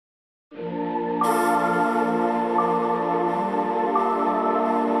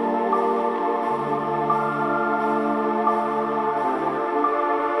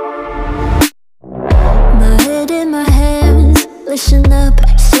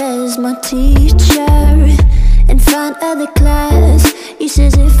my teacher in front of the class. He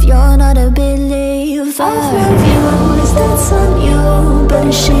says if you're not a believer, I've reviewed that's on you.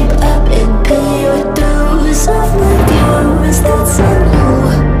 Better shape up and pay your dues. I've reviewed that's on you.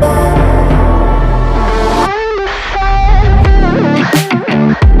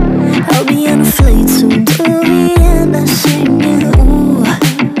 I'll be on a flight soon to Vienna singing, ooh.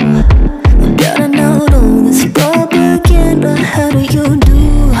 Gotta know all this propaganda, how do you do?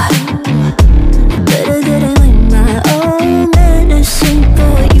 Better that I learn my own medicine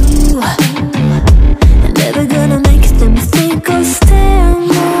for you. Never gonna make them think I'll stand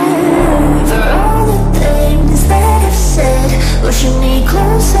more. For all the things that I've said, pushing me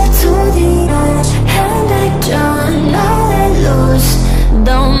closer to the edge. And I don't know that lose,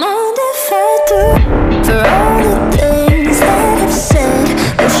 don't mind if I do. For all the things that I've said,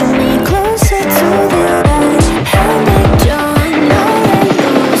 pushing me closer to the edge. And I don't know that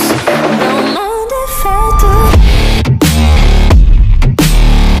lose, don't mind if I do.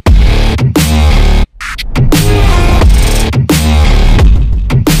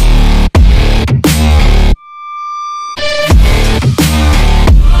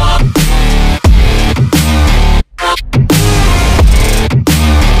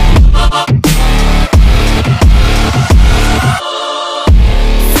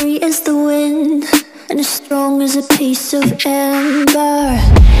 Free as the wind and as strong as a piece of amber.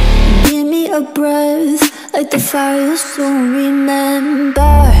 Give me a breath like the fire you'll soon remember.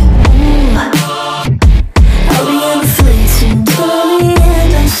 Ooh. I'll be on a flight soon to the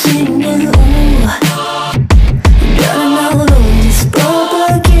end. I'm singing, ooh. Gotta know all this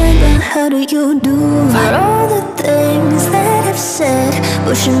propaganda, how do you do? For all the things that I've said,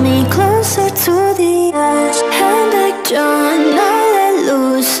 pushing me closer to the edge. And I don't know that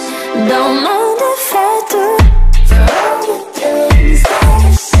lose, don't mind if I do. For all the things that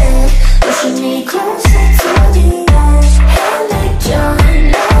I've said, pushing me closer to the edge. And I don't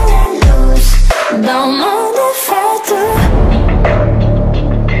know that lose, don't mind if I do.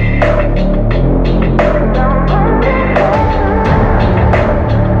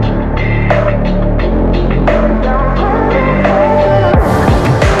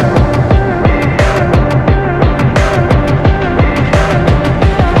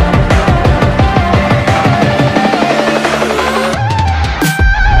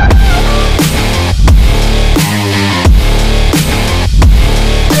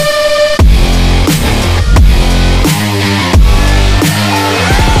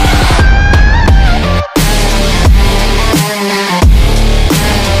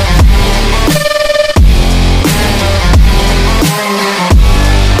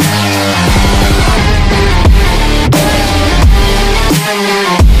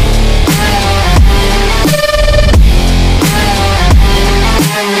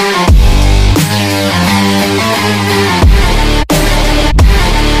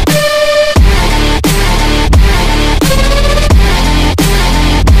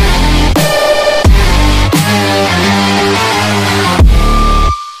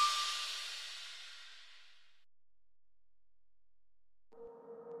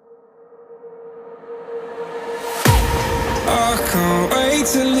 I can't wait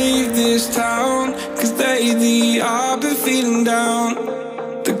to leave this town, 'cause lately I've been feeling down.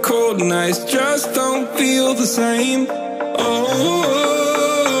 The cold nights just don't feel the same. Oh,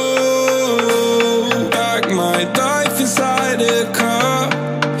 like my life inside a car.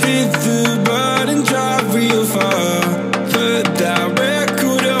 Hit the button, drive real far. Let that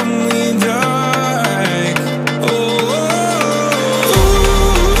record on me die. Oh,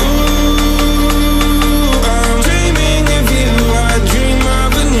 I'm dreaming of you, I dream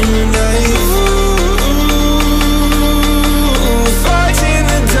of a new life. Fight in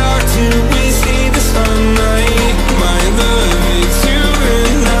the dark till we see the sunlight. My love is you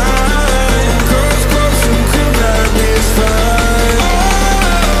and I. Close, close and could like this fire.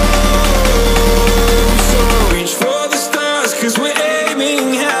 So reach for the stars, 'cause we're aiming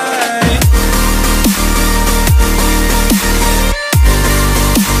high.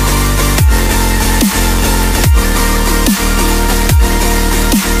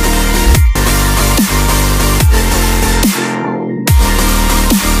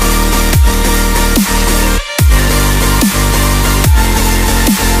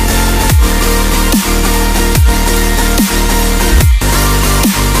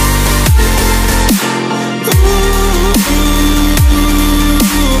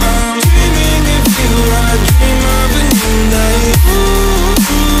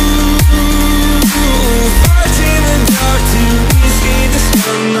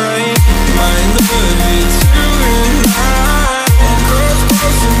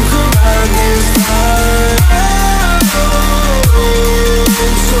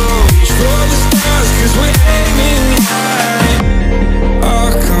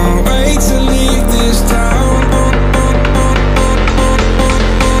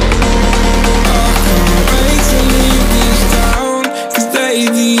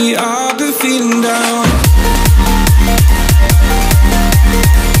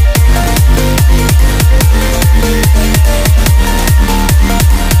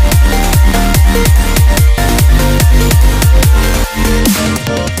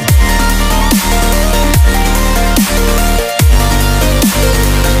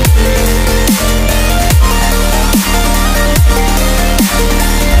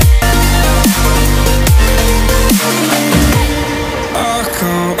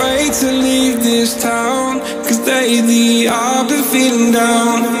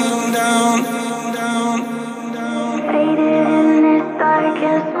 feeling down. Faded in this dark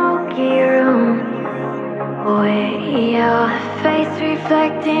and smoky room, with your face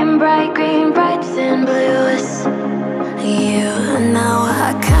reflecting bright green, brights and blues. You know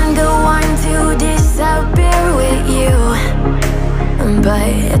I can't go on to disappear with you,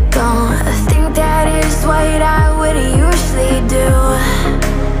 but don't think that is what I would usually do.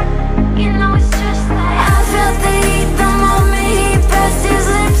 You know it's just like I felt the heat the moment he pressed his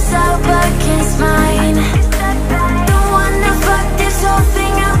lips up against mine. Don't wanna fuck this whole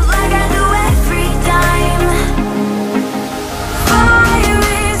thing up like I do every time. Fire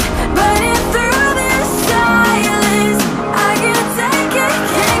is burning through this silence. I can't take it,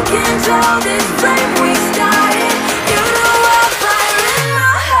 can't control this flame we started. You know I'm fire in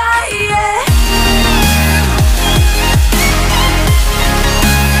my heart, yeah.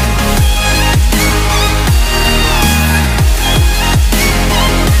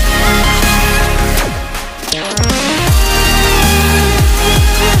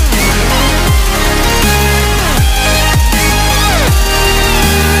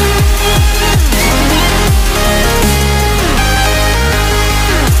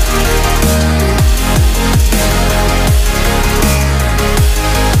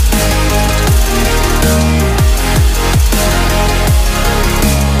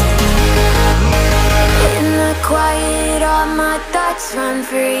 Run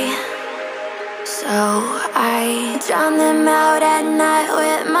free, so I drown them out at night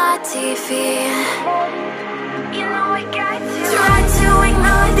with my TV. You know I got to try to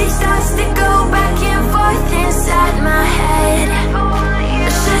ignore these thoughts that go back and forth inside my head. I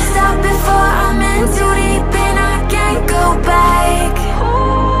should stop before I'm in too deep and I can't go back.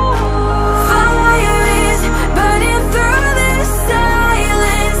 Fire is burning through this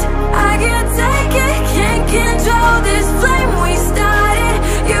silence. I can't take it, can't control this flame we started.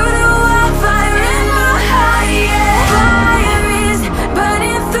 You know I'm fire in my heart, yeah. Fire is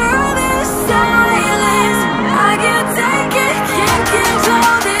burning through this silence. I can't take it, can't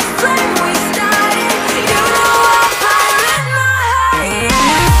control this flame we started. You know I'm fire in my heart,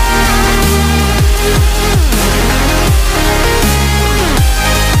 yeah.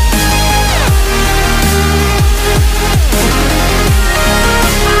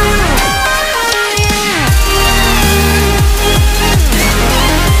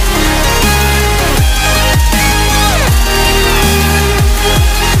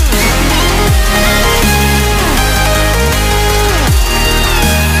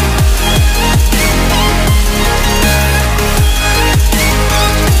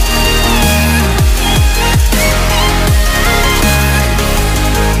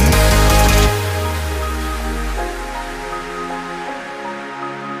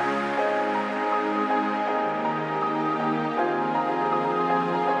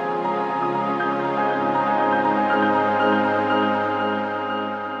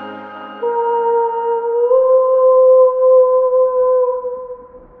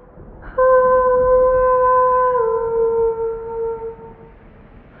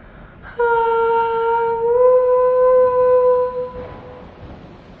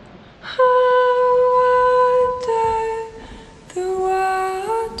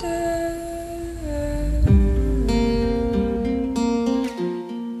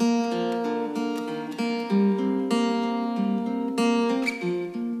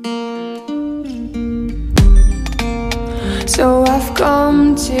 So I've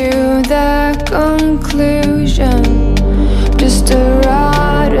come to the conclusion, just a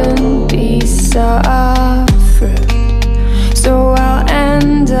rotten piece of fruit. So I'll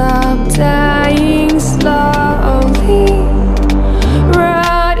end up dying slowly,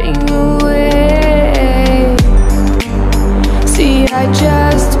 rotting away. See, I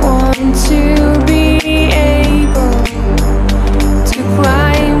just want to be able to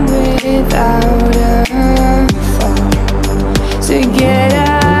climb without a fall, to get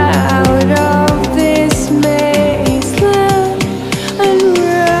out of this maze and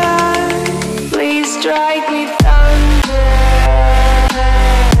run. Please try.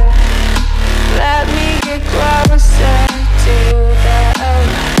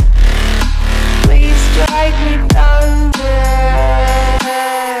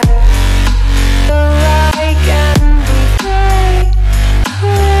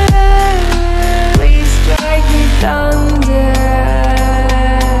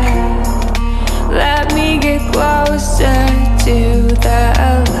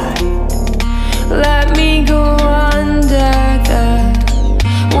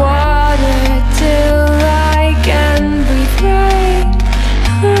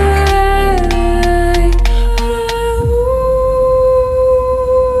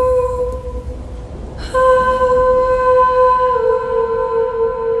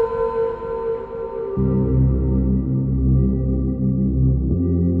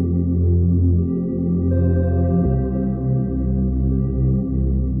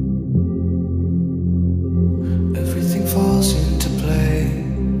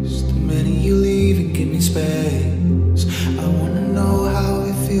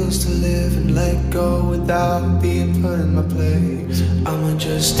 without being put in my place. I'ma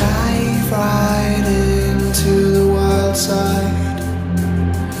just dive right into the wild side,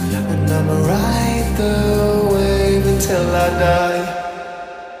 and I'ma ride the wave until I die.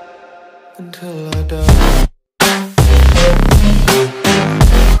 Until I die.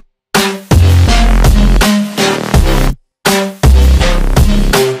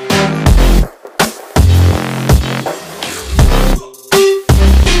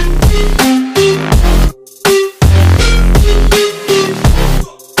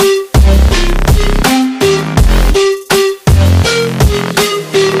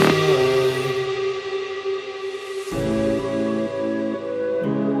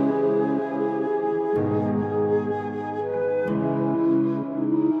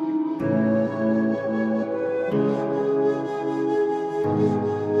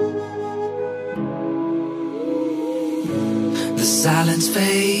 The silence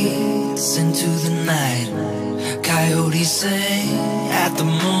fades into the night. Coyotes sing at the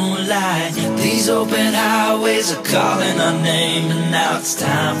moonlight. These open highways are calling our name, and now it's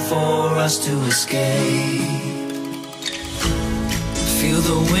time for us to escape. Feel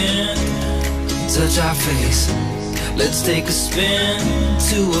the wind touch our face. Let's take a spin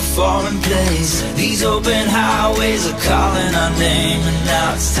to a foreign place. These open highways are calling our name, and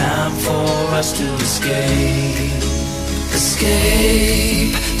now it's time for us to escape.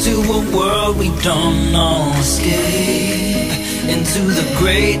 Escape to a world we don't know. Escape into the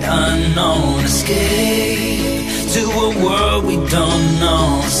great unknown. Escape to a world we don't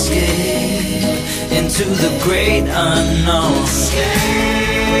know. Escape into the great unknown. Escape,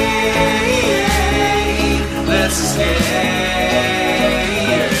 let's escape.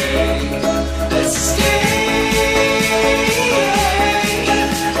 Let's escape.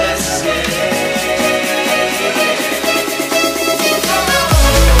 Let's escape.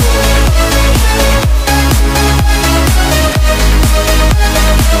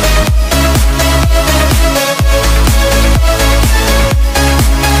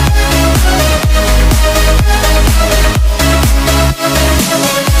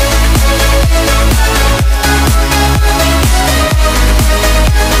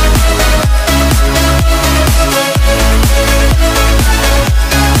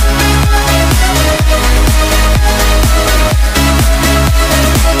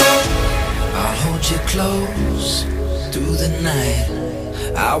 Close through the night,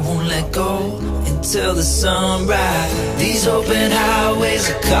 I won't let go until the sunrise. These open highways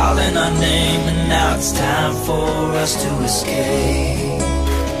are calling our name, and now it's time for us to escape.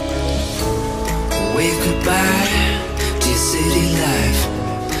 Wave goodbye to your city life,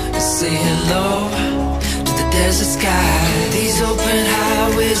 and say hello to the desert sky. These open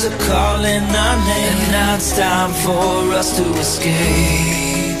highways are calling our name, and now it's time for us to escape.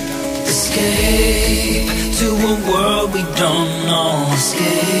 Escape to a world we don't know.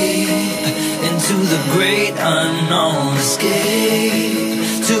 Escape into the great unknown. Escape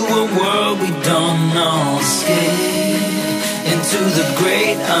to a world we don't know. Escape into the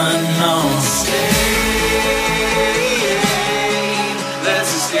great unknown. Escape,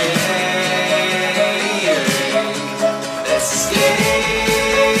 let's escape. Let's escape.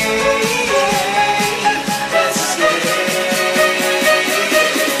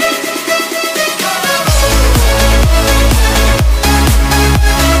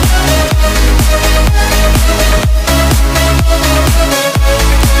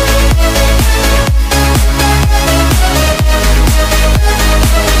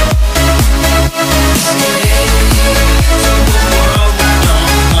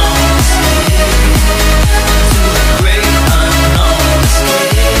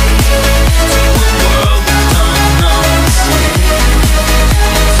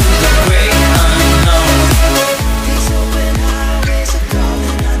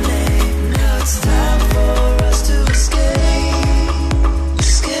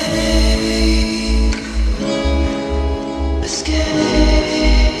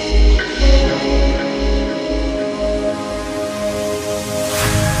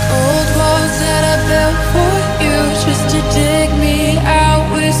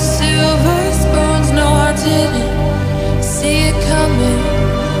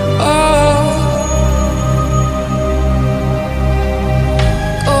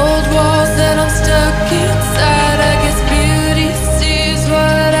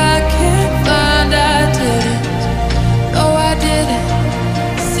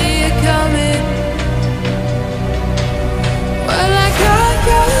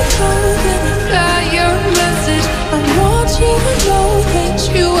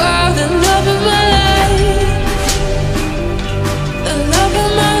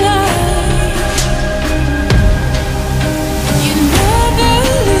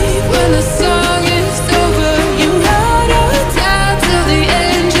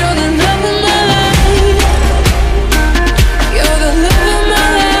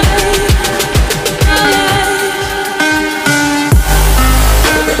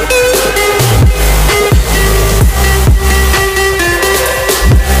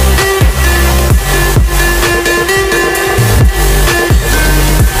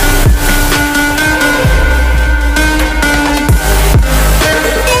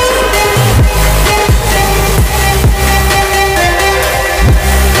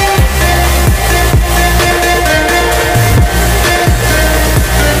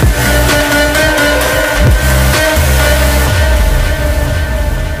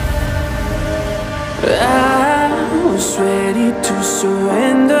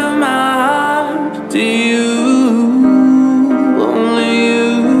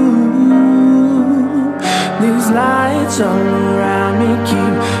 lights all around me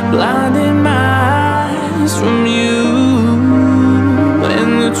keep blinding my eyes from you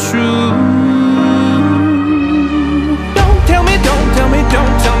and the truth. Don't tell me, don't tell me,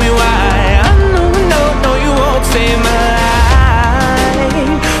 don't tell me why. I know, no, no, you won't save my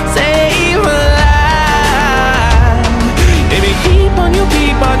life, save my life. Baby, keep on you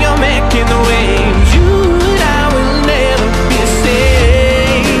making the waves. You and I will never be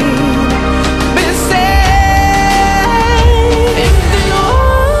saved, be saved. If the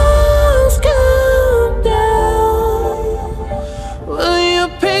walls come down, will you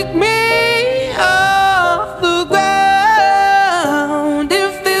pick me off the ground?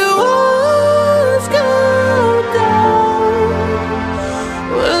 If the walls come down,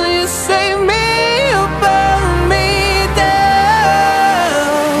 will you save me or burn me down?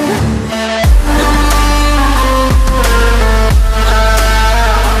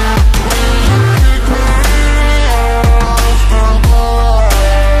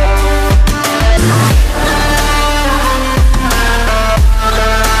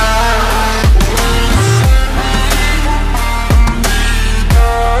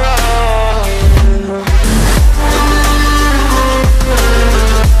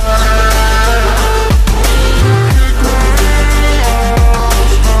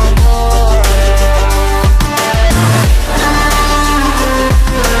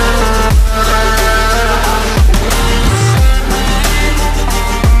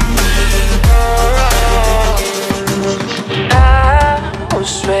 I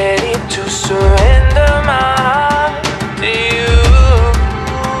was ready to surrender my heart to you,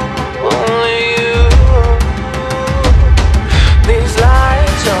 only you. These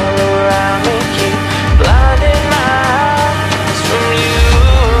lights all around me keep blinding my eyes from you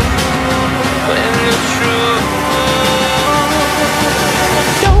and the truth.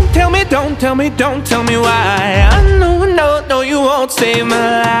 Don't tell me, don't tell me, don't tell me why. I know, no, no, you won't save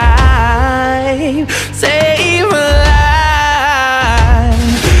my life, save my life.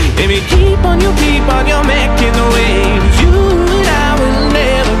 Baby, keep on you making the waves. You and I will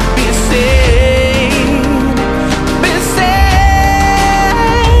never be saved, be saved.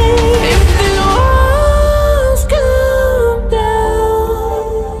 If the walls come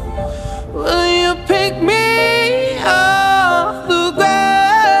down, will you pick me off the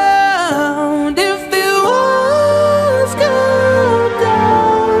ground? If the walls come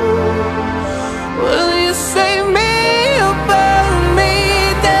down, will you save me or burn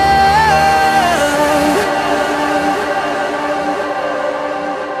me down?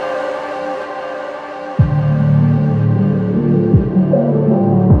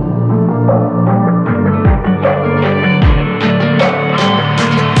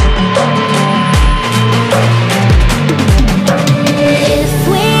 If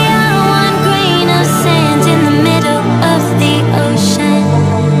we are one grain of sand in the middle of the ocean,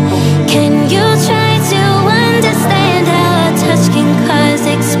 can you try to understand how our touch can cause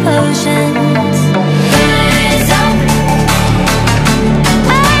explosions? Rise up,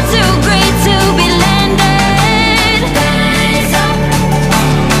 we're too great to be landed. Rise up,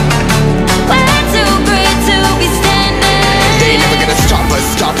 we're too great to be standing. They never gonna stop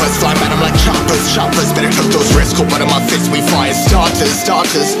us, fly at 'em like choppers. Better cook those risks, cold blood in my fists. We fire starters.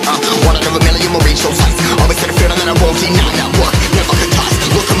 One out of a million will reach those heights. Always had a feeling that I won't deny that work. Never could toss.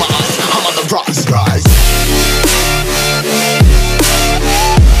 Look in my eyes, I'm on the rise.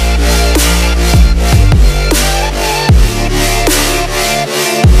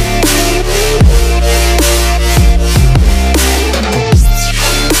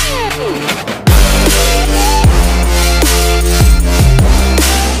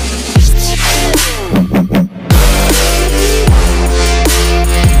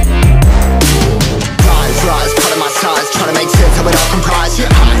 Rise, part of my size, trying to make sense of it all comprised.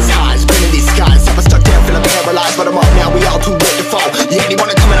 Yeah, highs, been in these skies. Never stuck down, feeling paralyzed, but I'm up now. We all too late to fall. Yeah, anyone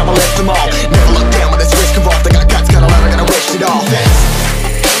coming, I'ma lift them all. Never look down when it's risk involved. I got guts, got a lot, I gotta wish it all.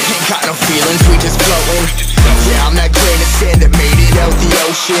 Ain't got no feelings, we just flowing. Yeah, I'm that grain of sand that made it out the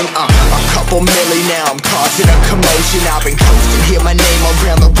ocean. A couple milli now, I'm causing a commotion. I've been coasting, hear my name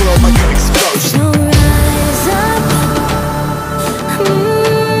around the world like an explosion. So rise up,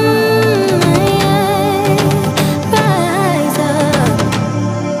 rise up.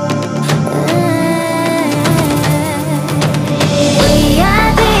 We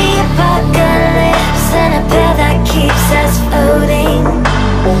are the apocalypse, and a path that keeps us floating.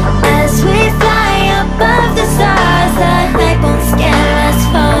 As we fly above the stars, the night won't scare us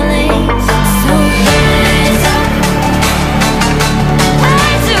falling. So rise up,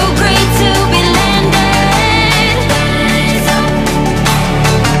 we're too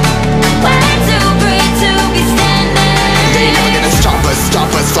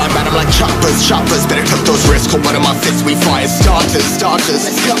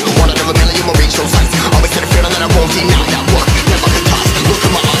One out of a million will reach those heights. Always had a feeling that I won't deny that work. Never can toss. Look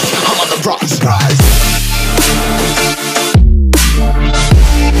at my eyes, I'm on the rise.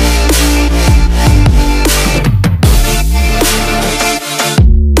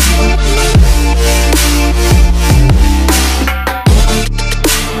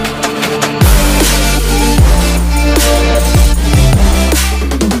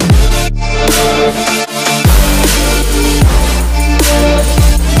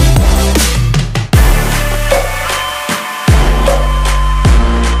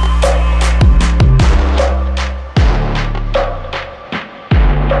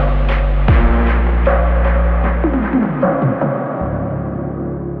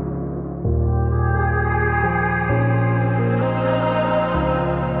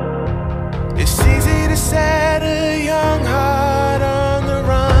 It's easy to set a young heart on the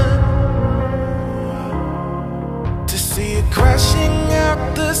run, to see it crashing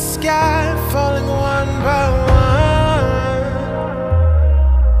out the sky, falling one by one.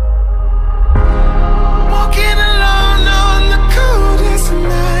 Walking alone on the coldest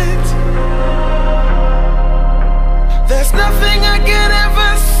night. There's nothing I can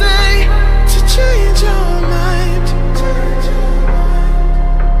ever say to change your mind.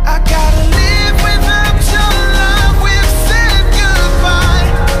 I gotta live without your love, we've said goodbye.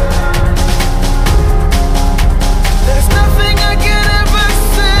 There's nothing I can ever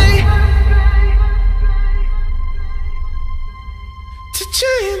say to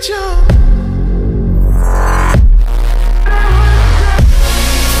change your mind.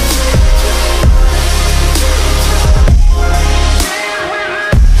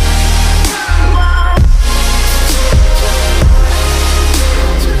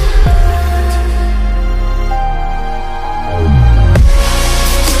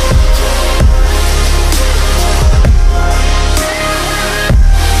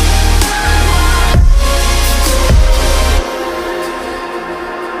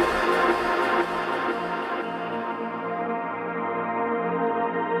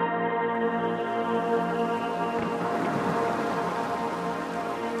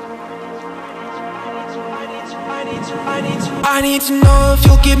 I need to know if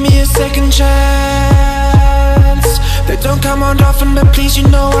you'll give me a second chance. They don't come around often, but please, you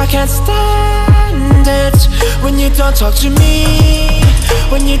know I can't stand it when you don't talk to me,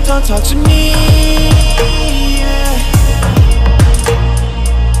 when you don't talk to me, yeah.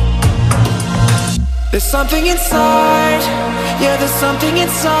 There's something inside, yeah, there's something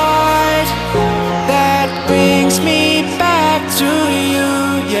inside that brings me back to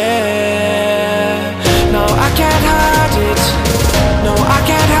you, yeah. No, I can't hide it. No, I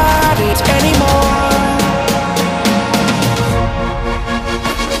can't hide it anymore.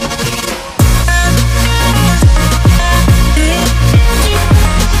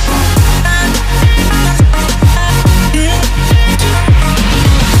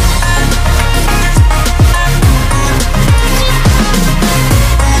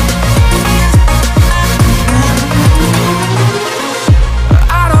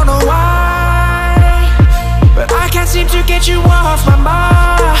 Seem to get you off my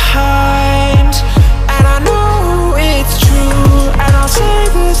mind, and I know it's true, and I'll say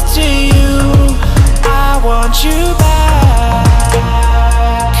this to you, I want you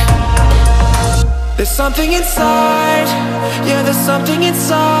back. There's something inside, yeah, there's something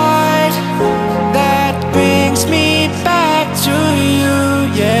inside